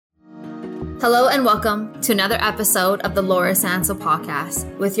Hello and welcome to another episode of the Laura Sanzo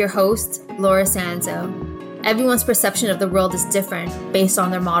podcast with your host, Laura Sanzo. Everyone's perception of the world is different based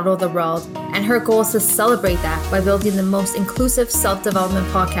on their model of the world, and her goal is to celebrate that by building the most inclusive self-development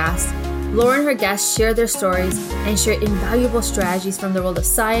podcast. Laura and her guests share their stories and share invaluable strategies from the world of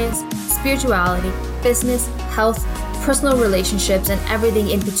science, spirituality, business, health, personal relationships, and everything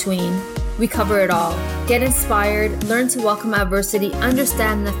in between. We cover it all. Get inspired, learn to welcome adversity,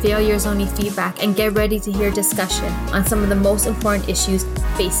 understand that failure is only feedback, and get ready to hear discussion on some of the most important issues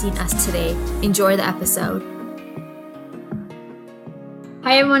facing us today. Enjoy the episode.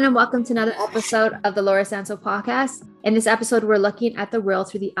 Hi, everyone, and welcome to another episode of the Laura Sanzo podcast. In this episode, we're looking at the world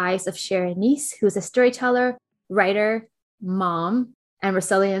through the eyes of Sharon Neese, who is a storyteller, writer, mom, and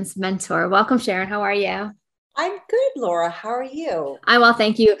resilience mentor. Welcome, Sharon. How are you? I'm good, Laura. How are you? I'm well,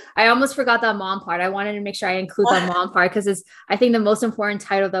 thank you. I almost forgot that mom part. I wanted to make sure I include that mom part because it's, I think, the most important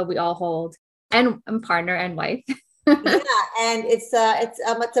title that we all hold, and partner and wife. Yeah, and it's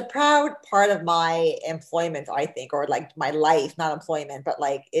a proud part of my employment, I think, or like my life, not employment, but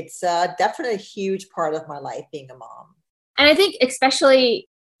like it's definitely a huge part of my life being a mom. And I think especially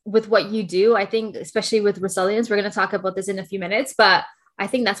with what you do, I think especially with resilience, we're going to talk about this in a few minutes, but I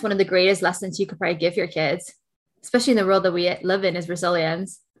think that's one of the greatest lessons you could probably give your kids, especially in the world that we live in, is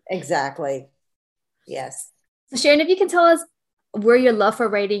resilience. Exactly. Yes. So Sharon, if you can tell us where your love for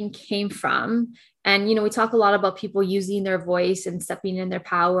writing came from. And, we talk a lot about people using their voice and stepping in their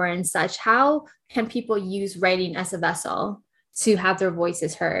power and such. How can people use writing as a vessel to have their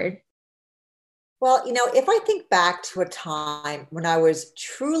voices heard? Well, if I think back to a time when I was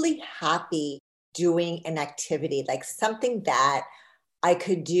truly happy doing an activity, like something that I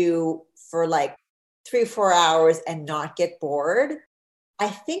could do for like 3-4 hours and not get bored, I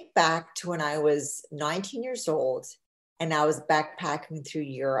think back to when I was 19 years old and I was backpacking through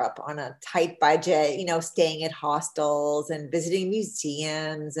Europe on a tight budget, staying at hostels and visiting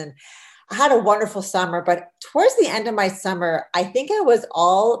museums. And I had a wonderful summer, but towards the end of my summer, I think I was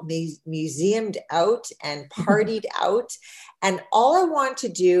all museumed out and partied out. And all I wanted to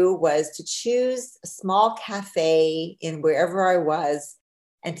do was to choose a small cafe in wherever I was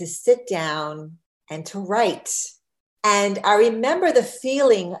and to sit down and to write. And I remember the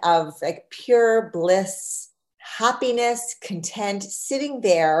feeling of like pure bliss, happiness, content, sitting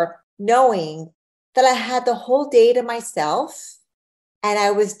there knowing that I had the whole day to myself. And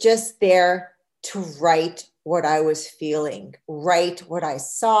I was just there to write what I was feeling, write what I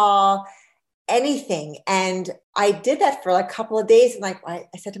saw, anything. And I did that for like a couple of days. And I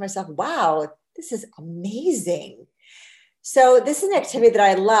said to myself, wow, this is amazing. So this is an activity that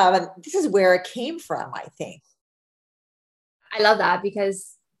I love. And this is where it came from, I think. I love that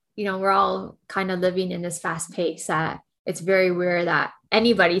because, we're all kind of living in this fast pace that it's very rare that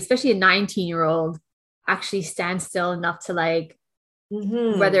anybody, especially a 19-year-old, actually stands still enough to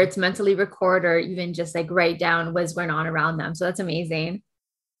whether it's mentally record or even just like write down what's going on around them. So that's amazing.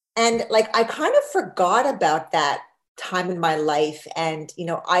 And I kind of forgot about that time in my life. And,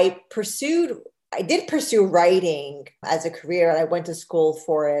 I did pursue writing as a career. I went to school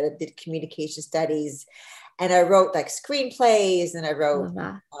for it. I did communication studies and I wrote like screenplays and I wrote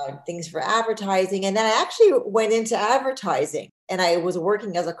things for advertising. And then I actually went into advertising and I was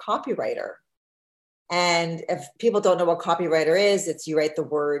working as a copywriter. And if people don't know what copywriter is, it's you write the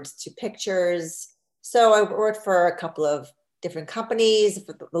words to pictures. So I worked for a couple of different companies.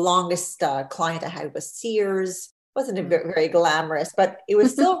 The longest client I had was Sears. Wasn't very glamorous, but it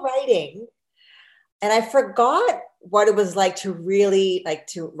was still writing. And I forgot what it was like to really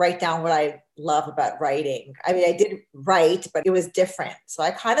to write down what I love about writing. I mean, I did write, but it was different. So I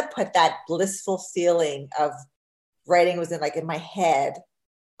kind of put that blissful feeling of writing was in my head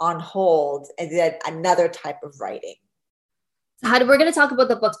on hold and did another type of writing. We're going to talk about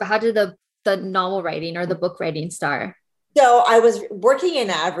the books, but how did the novel writing or the book writing start? So I was working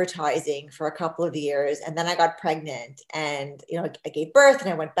in advertising for a couple of years and then I got pregnant and, I gave birth and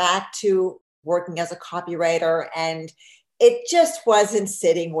I went back to working as a copywriter and it just wasn't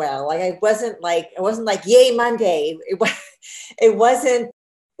sitting well. It wasn't like, yay, Monday. It wasn't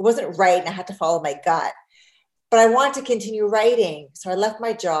right. And I had to follow my gut, but I wanted to continue writing. So I left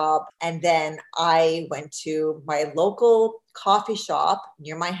my job and then I went to my local coffee shop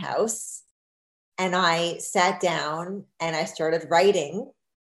near my house and I sat down and I started writing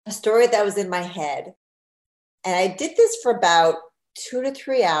a story that was in my head. And I did this for about 2 to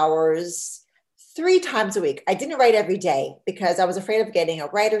 3 hours, 3 times a week. I didn't write every day because I was afraid of getting a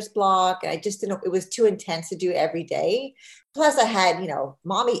writer's block. And I just didn't, it was too intense to do every day. Plus I had,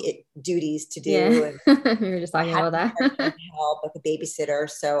 mommy duties to do. Yeah. And We were just talking had about that. help with a babysitter.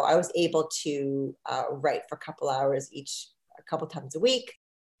 So I was able to write for a couple hours a couple times a week.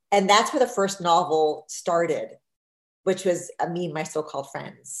 And that's where the first novel started, which was Me and My So-Called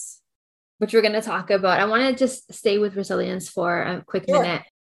Friends. Which we're going to talk about. I want to just stay with resilience for a quick Sure. minute.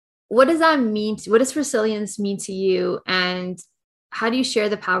 What does that mean? What does resilience mean to you? And how do you share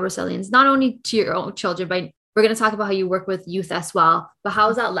the power of resilience, not only to your own children, but we're going to talk about how you work with youth as well. But how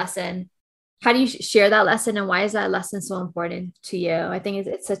is that lesson? How do you share that lesson? And why is that lesson so important to you? I think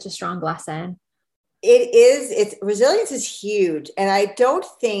it's such a strong lesson. It is. Resilience is huge. And I don't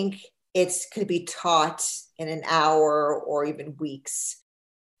think it's going to be taught in an hour or even weeks.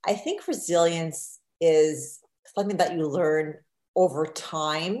 I think resilience is something that you learn over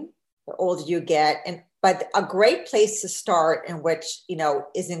time, the older you get. But a great place to start, in which,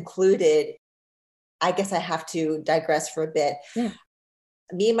 is included, I guess I have to digress for a bit. Yeah.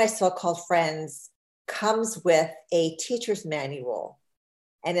 Me and My So-Called Friends comes with a teacher's manual,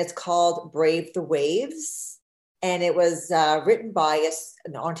 and it's called Brave the Waves. And it was written by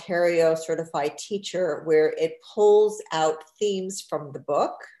an Ontario certified teacher, where it pulls out themes from the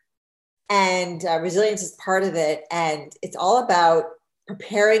book. And resilience is part of it. And it's all about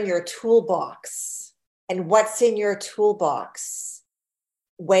preparing your toolbox and what's in your toolbox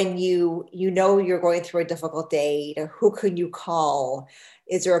when you're going through a difficult day. Who can you call?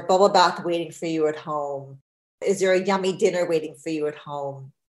 Is there a bubble bath waiting for you at home? Is there a yummy dinner waiting for you at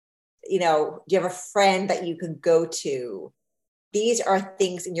home? Do you have a friend that you can go to? These are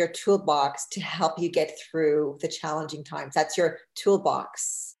things in your toolbox to help you get through the challenging times. That's your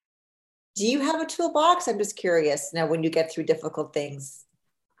toolbox. Do you have a toolbox? I'm just curious now when you get through difficult things.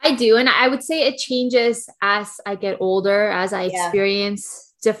 I do. And I would say it changes as I get older, as I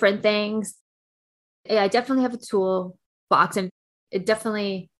experience different things. Yeah, I definitely have a toolbox, and it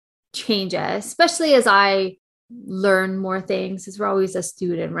definitely changes, especially as I learn more things, because we're always a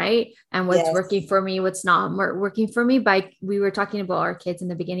student, right? And what's working for me, what's not working for me. But we were talking about our kids in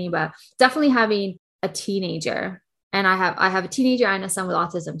the beginning, but definitely having a teenager, and I have a teenager and a son with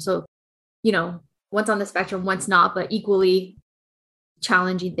autism. So, one's on the spectrum, one's not, but equally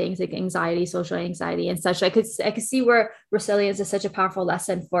challenging things like anxiety, social anxiety and such. I could see where resilience is such a powerful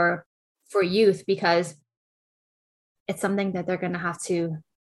lesson for youth, because it's something that they're going to have to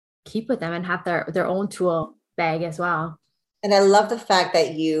keep with them and have their own tool bag as well. And I love the fact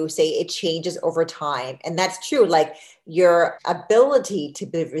that you say it changes over time. And that's true. Like, your ability to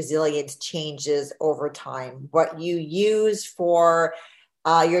be resilient changes over time. What you use for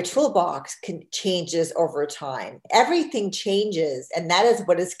your toolbox changes over time. Everything changes. And that is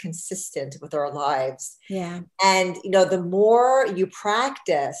what is consistent with our lives. Yeah. And, the more you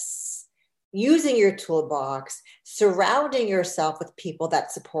practice using your toolbox, surrounding yourself with people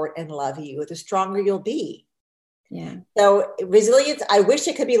that support and love you, the stronger you'll be. Yeah. So resilience, I wish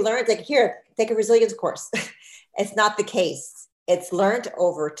it could be learned like, here, take a resilience course. It's not the case. It's learned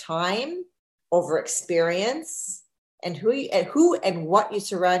over time, over experience, and who and what you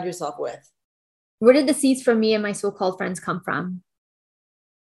surround yourself with. Where did the seeds from Me and My So-Called Friends come from?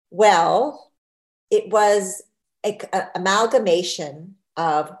 Well, it was an amalgamation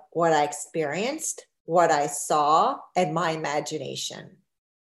of what I experienced, what I saw, and my imagination.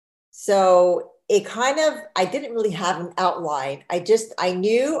 So I didn't really have an outline. I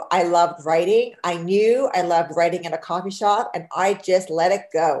knew I loved writing. I knew I loved writing in a coffee shop, and I just let it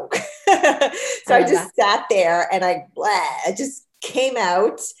go. So I just sat there and it just came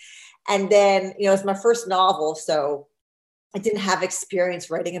out. And then, it's my first novel. So I didn't have experience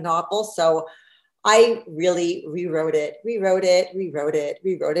writing a novel. So I really rewrote it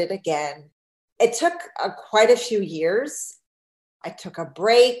again. It took quite a few years. I took a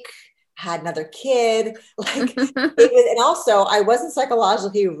break, had another kid, and also I wasn't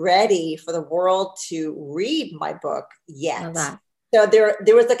psychologically ready for the world to read my book yet. So there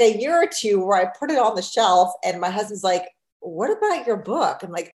was like a year or two where I put it on the shelf, and my husband's like, "What about your book?"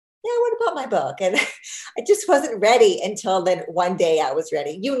 I'm like, "Yeah, what about my book?" And I just wasn't ready until then. One day I was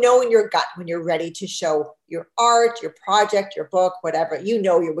ready. In your gut when you're ready to show your art, your project, your book, whatever.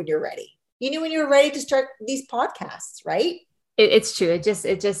 When you're ready. You knew when you were ready to start these podcasts, right? It's true. It just.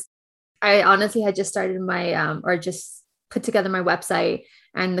 I honestly had just started my, or just put together my website,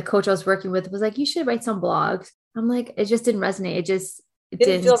 and the coach I was working with was like, you should write some blogs. I'm like, it just didn't resonate. It just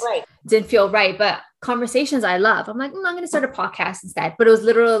didn't feel right. But conversations I love. I'm like, I'm going to start a podcast instead. But it was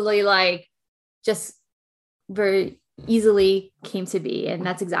literally like, just very easily came to be. And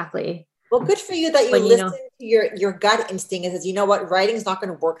that's exactly Well, good for you that you But listen to your gut instinct and says, you know what, writing is not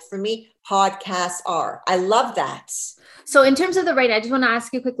going to work for me. Podcasts are. I love that. So in terms of the writing, I just want to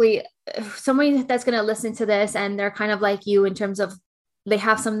ask you quickly, somebody that's going to listen to this and they're kind of like you in terms of they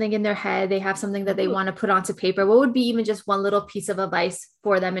have something in their head, they have something that they want to put onto paper. What would be even just one little piece of advice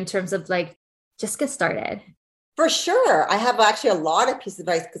for them in terms of like, just get started? For sure. I have actually a lot of pieces of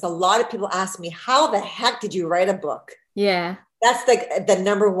advice because a lot of people ask me, how the heck did you write a book? Yeah. That's like the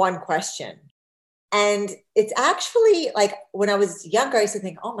number one question. And it's actually like when I was younger, I used to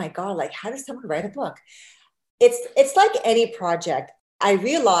think, oh my God, like how does someone write a book? It's like any project. I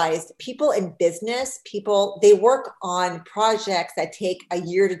realized people in business, they work on projects that take a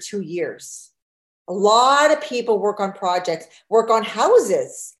year to 2 years. A lot of people work on projects, work on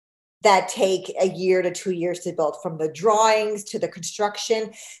houses that take a year to 2 years to build, from the drawings to the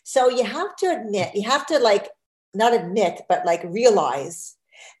construction. So you have to like, not admit, but like realize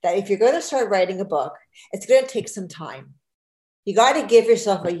that if you're going to start writing a book, it's going to take some time. You got to give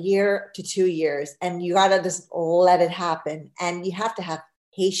yourself a year to 2 years and you got to just let it happen. And you have to have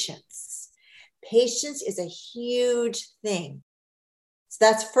patience. Patience is a huge thing. So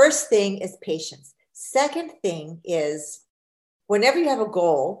that's first thing is patience. Second thing is whenever you have a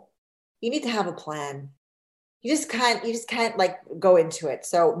goal, you need to have a plan. You just can't like go into it.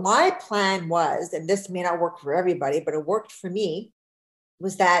 So my plan was, and this may not work for everybody, but it worked for me,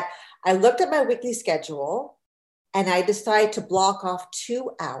 was that I looked at my weekly schedule and I decided to block off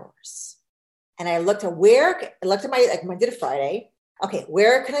 2 hours. And I looked at my, like Monday to Friday. Okay,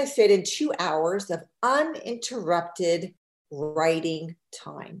 where can I fit in 2 hours of uninterrupted writing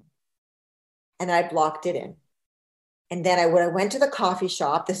time? And I blocked it in. And then when I went to the coffee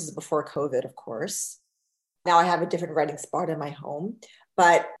shop, this is before COVID, of course. Now I have a different writing spot in my home,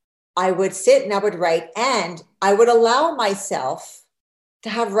 but I would sit and I would write, and I would allow myself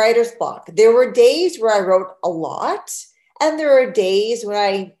to have writer's block. There were days where I wrote a lot, and there are days when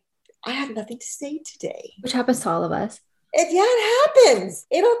I have nothing to say today. Which happens to all of us. It happens.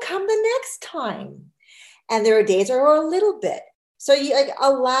 It'll come the next time. And there are days where I wrote a little bit. So you like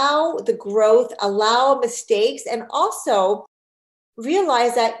allow the growth, allow mistakes, and also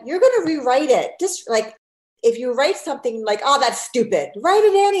realize that you're going to rewrite it. Just like if you write something like, oh, that's stupid, write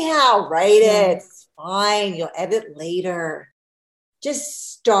it anyhow, write it. It's fine. You'll edit later.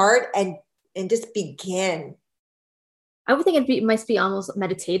 Just start and just begin. I would think it must be almost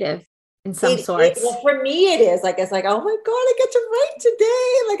meditative in some sorts. Well, for me, it is like, it's like, oh my God, I get to write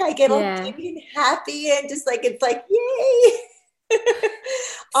today. Like I get all giddy and happy and just like, it's like, yay.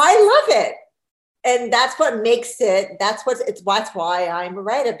 I love it. And that's what makes it, that's why I'm a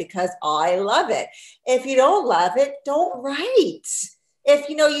writer, because I love it. If you don't love it, don't write. If,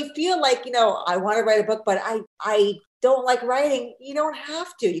 you feel like, I want to write a book, but I don't like writing, you don't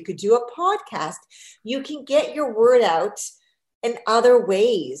have to. You could do a podcast. You can get your word out in other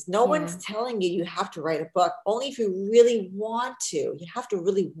ways. No one's telling you have to write a book, only if you really want to. You have to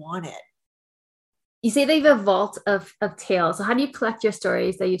really want it. You say that you have a vault of tales. So how do you collect your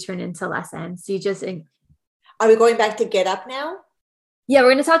stories that you turn into lessons? Do you just... Are we going back to Get Up now? Yeah,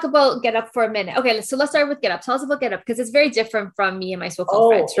 we're going to talk about Get Up for a minute. Okay, so let's start with Get Up. Tell us about Get Up, because it's very different from Me and My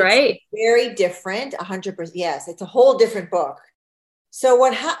So-Called Friends, right? Very different, 100%. Yes, it's a whole different book. So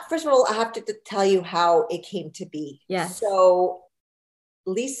first of all, I have to tell you how it came to be. Yes. So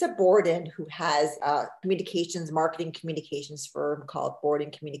Lisa Borden, who has marketing communications firm called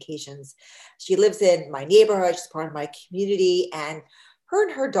Borden Communications. She lives in my neighborhood. She's part of my community. And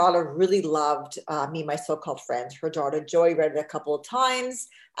her daughter really loved Me and My So-Called Friends. Her daughter, Joy, read it a couple of times.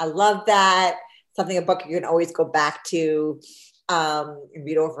 I love that. Something, a book you can always go back to and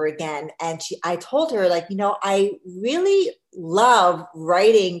read over again. And I told her, like, I really love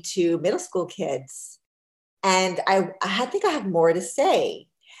writing to middle school kids. And I think I have more to say.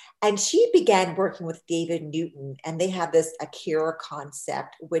 And she began working with David Newton, and they have this Akira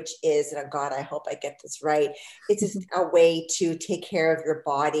concept, which is, and God, I hope I get this right. It's just a way to take care of your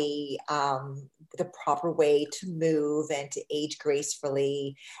body, the proper way to move and to age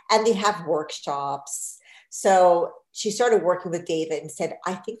gracefully. And they have workshops. So she started working with David and said,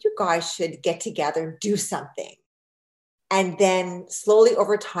 I think you guys should get together and do something. And then slowly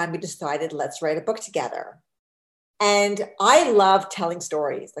over time, we decided, let's write a book together. And I love telling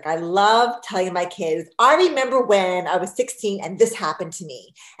stories. Like I love telling my kids, I remember when I was 16 and this happened to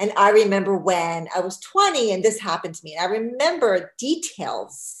me. And I remember when I was 20 and this happened to me. And I remember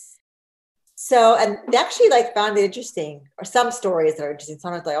details. So, and they actually like found it interesting, or some stories that are interesting.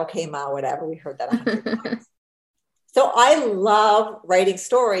 Sometimes like, okay, Ma, whatever, we heard that 100 times. So I love writing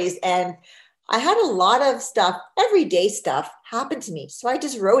stories, and I had a lot of stuff, everyday stuff happen to me. So I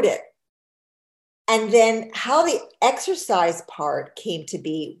just wrote it. And then how the exercise part came to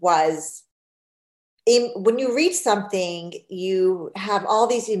be was when you read something, you have all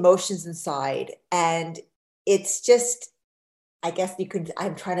these emotions inside, and it's just, I guess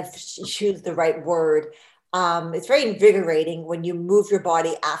I'm trying to choose the right word. It's very invigorating when you move your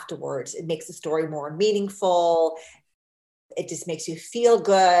body afterwards. It makes the story more meaningful. It just makes you feel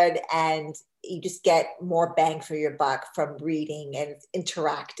good, and you just get more bang for your buck from reading, and it's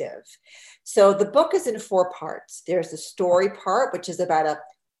interactive. So the book is in 4 parts. There's the story part, which is about a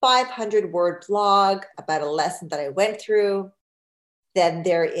 500-word blog about a lesson that I went through. Then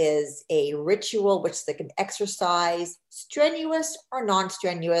there is a ritual, which is like an exercise, strenuous or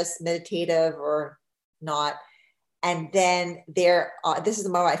non-strenuous, meditative or not. And then this is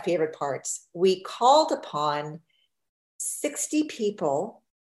one of my favorite parts. We called upon 60 people.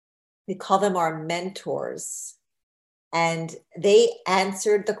 We call them our mentors. And they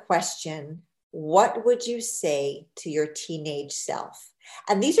answered the question, what would you say to your teenage self?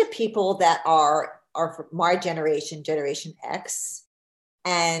 And these are people that are from my generation, Generation X,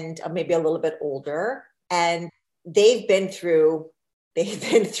 and maybe a little bit older. And they've been through, I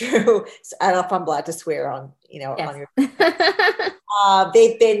don't know if I'm allowed to swear on, Yes. on your,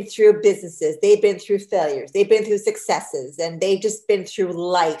 they've been through businesses, they've been through failures, they've been through successes, and they've just been through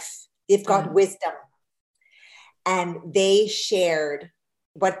life. They've got wisdom. And they shared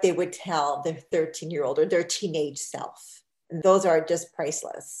what they would tell their 13-year-old or their teenage self. And those are just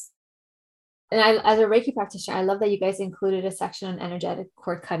priceless. And as a Reiki practitioner, I love that you guys included a section on energetic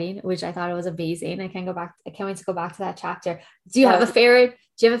cord cutting, which I thought it was amazing. I can't wait to go back to that chapter. Do you have a favorite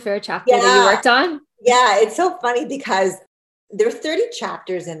chapter that you worked on? Yeah, it's so funny because there are 30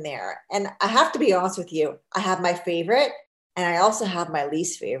 chapters in there. And I have to be honest with you, I have my favorite and I also have my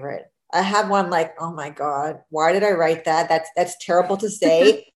least favorite. I have one like, oh my God, why did I write that? That's terrible to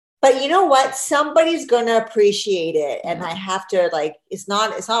say. But you know what? Somebody's going to appreciate it. And I have to it's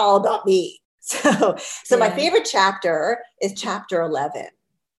not all about me. So my favorite chapter is chapter 11.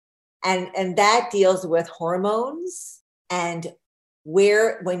 And that deals with hormones and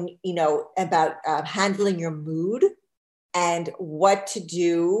about handling your mood and what to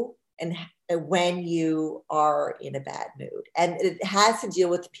do and when you are in a bad mood. And it has to deal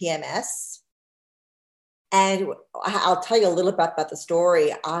with PMS. And I'll tell you a little bit about the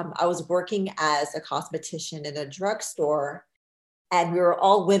story. I was working as a cosmetician in a drugstore, and we were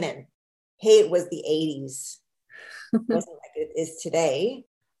all women. Hey, it was the 80s. It wasn't like it is today.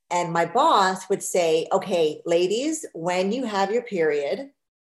 And my boss would say, okay, ladies, when you have your period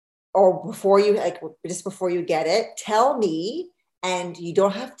or just before you get it, tell me, and you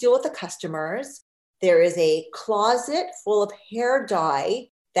don't have to deal with the customers. There is a closet full of hair dye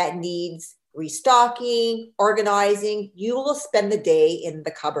that needs restocking, organizing. You will spend the day in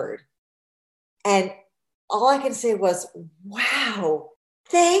the cupboard. And all I can say was, wow,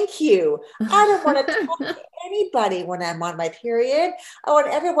 thank you. I don't want to talk to anybody when I'm on my period. I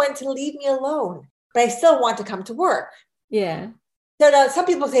want everyone to leave me alone, but I still want to come to work. Yeah. So some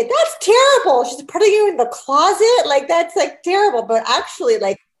people say, that's terrible. She's putting you in the closet. That's terrible. But actually,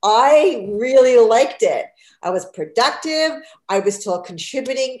 I really liked it. I was productive. I was still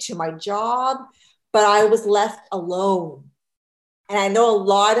contributing to my job, but I was left alone. And I know a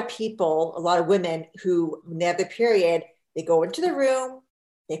lot of women who, when they have their period, they go into the room,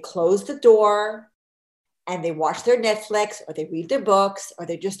 they close the door, and they watch their Netflix, or they read their books, or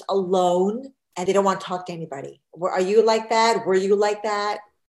they're just alone and they don't want to talk to anybody. Are you like that? Were you like that?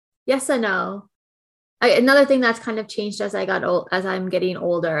 Yes and no. Another thing that's kind of changed as I'm getting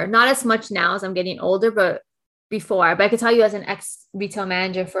older, not as much now as I'm getting older, but before. But I could tell you, as an ex-retail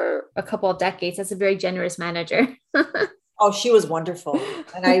manager for a couple of decades, that's a very generous manager. Oh, she was wonderful.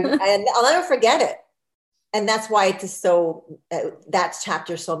 And I'll never forget it. And that's why it's just that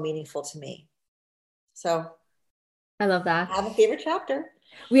chapter is so meaningful to me. So I love that. I have a favorite chapter.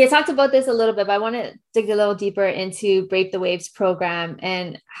 We had talked about this a little bit, but I want to dig a little deeper into Brave the Waves program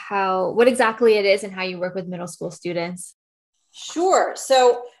and what exactly it is and how you work with middle school students. Sure.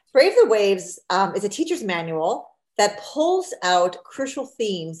 So Brave the Waves is a teacher's manual that pulls out crucial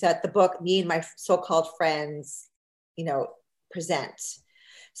themes that the book, me and my so-called friends, present.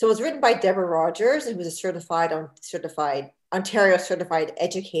 So it was written by Deborah Rogers, who was a Ontario certified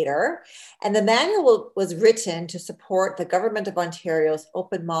educator. And the manual was written to support the Government of Ontario's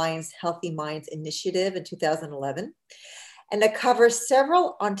Open Minds, Healthy Minds initiative in 2011. And it covers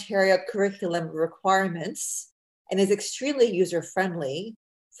several Ontario curriculum requirements and is extremely user-friendly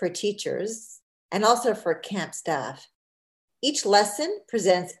for teachers and also for camp staff. Each lesson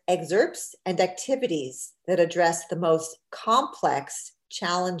presents excerpts and activities that address the most complex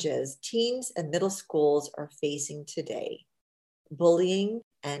challenges teens and middle schools are facing today: bullying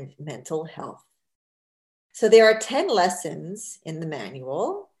and mental health. So there are 10 lessons in the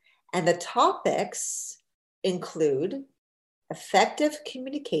manual, and the topics include effective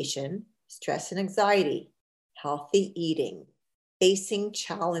communication, stress and anxiety, healthy eating, facing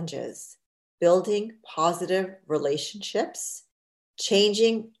challenges, building positive relationships,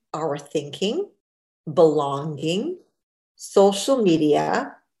 changing our thinking, belonging, social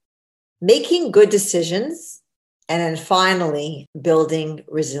media, making good decisions, and then finally, building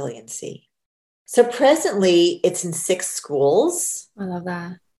resiliency. So presently, it's in 6 schools. I love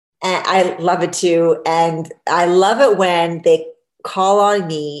that. And I love it too. And I love it when they call on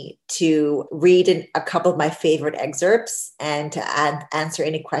me to read a couple of my favorite excerpts and to answer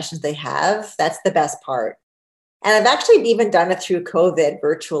any questions they have. That's the best part. And I've actually even done it through COVID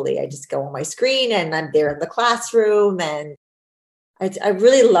virtually. I just go on my screen and I'm there in the classroom. And I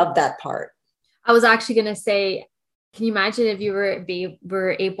really love that part. I was actually going to say, can you imagine if you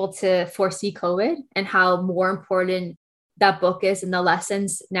were able to foresee COVID and how more important that book is and the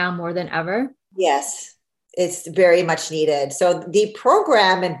lessons now more than ever? Yes, it's very much needed. So the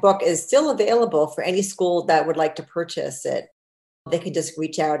program and book is still available for any school that would like to purchase it. They can just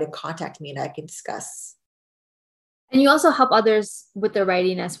reach out and contact me and I can discuss. And you also help others with their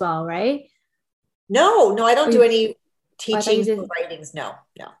writing as well, right? No, I don't do any teaching or writings. No.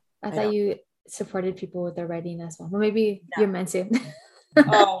 I thought you supported people with their writing as well. Well, maybe you're meant to.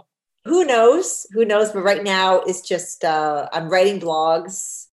 Oh, who knows? But right now it's just, I'm writing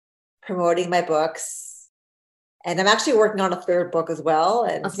blogs, promoting my books. And I'm actually working on a 3rd book as well.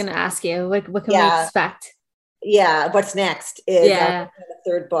 And I was going to ask you, what can we expect? Yeah. What's next is a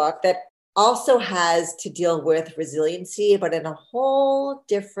 3rd book that also has to deal with resiliency, but in a whole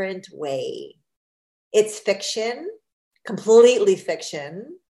different way. It's fiction, completely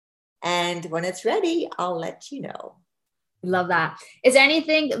fiction. And when it's ready, I'll let you know. Love that. Is there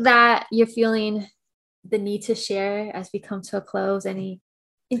anything that you're feeling the need to share as we come to a close? Any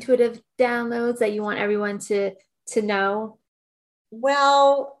intuitive downloads that you want everyone to know?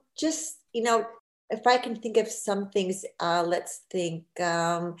 Well, just, if I can think of some things, let's think,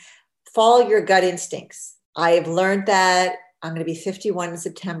 follow your gut instincts. I have learned that. I'm going to be 51 in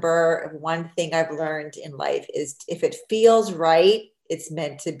September. One thing I've learned in life is if it feels right, it's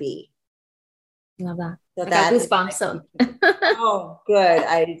meant to be. Love that. So I got goosebumps. So. Oh, good.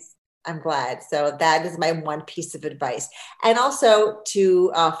 I'm glad. So that is my one piece of advice. And also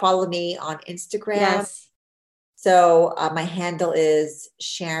to follow me on Instagram. Yes. So my handle is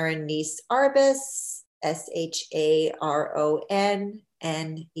Sharon Neis Arbess,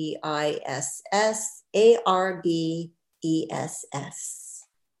 SharonNeissArbess.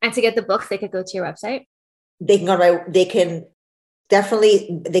 And to get the books, they could go to your website. They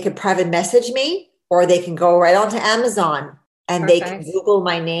can private message me, or they can go right onto Amazon and Perfect. They can Google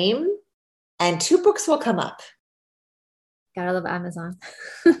my name and 2 books will come up. Gotta love Amazon.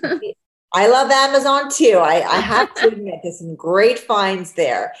 I love Amazon too. I have to admit there's some great finds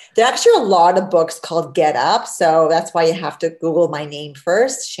there. There are actually a lot of books called Get Up. So that's why you have to Google my name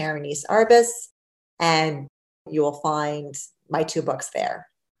first, Sharon Neis Arbess, and you will find my 2 books there.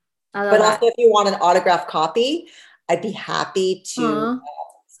 But also if you want an autographed copy, I'd be happy to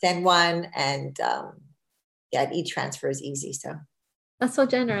send one. And e-transfer is easy. So that's so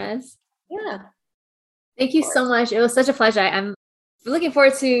generous. Yeah. Thank you so much. It was such a pleasure. I'm looking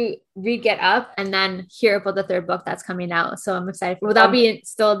forward to read Get Up and then hear about the 3rd book that's coming out. So I'm excited. Will that be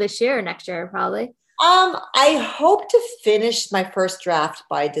still this year or next year? Probably. I hope to finish my first draft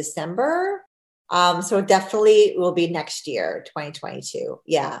by December. So definitely will be next year, 2022.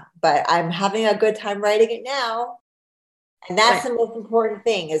 Yeah. But I'm having a good time writing it now. And that's the most important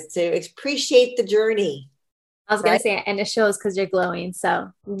thing, is to appreciate the journey. I was going to say, and it shows because you're glowing.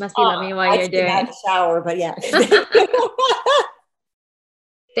 So you must be loving what you're doing. I shower, but yeah.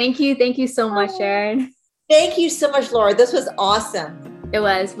 Thank you. Thank you so much, Sharon. Thank you so much, Laura. This was awesome. It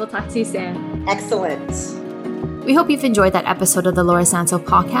was. We'll talk to you soon. Excellent. We hope you've enjoyed that episode of the Laura Sanso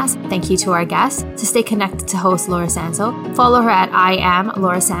podcast. Thank you to our guests. To stay connected to host Laura Sanso, follow her at I am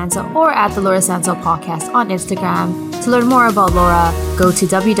Laura Sanso or at the Laura Sanso podcast on Instagram. To learn more about Laura, go to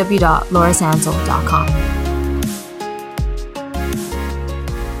www.laurasanso.com.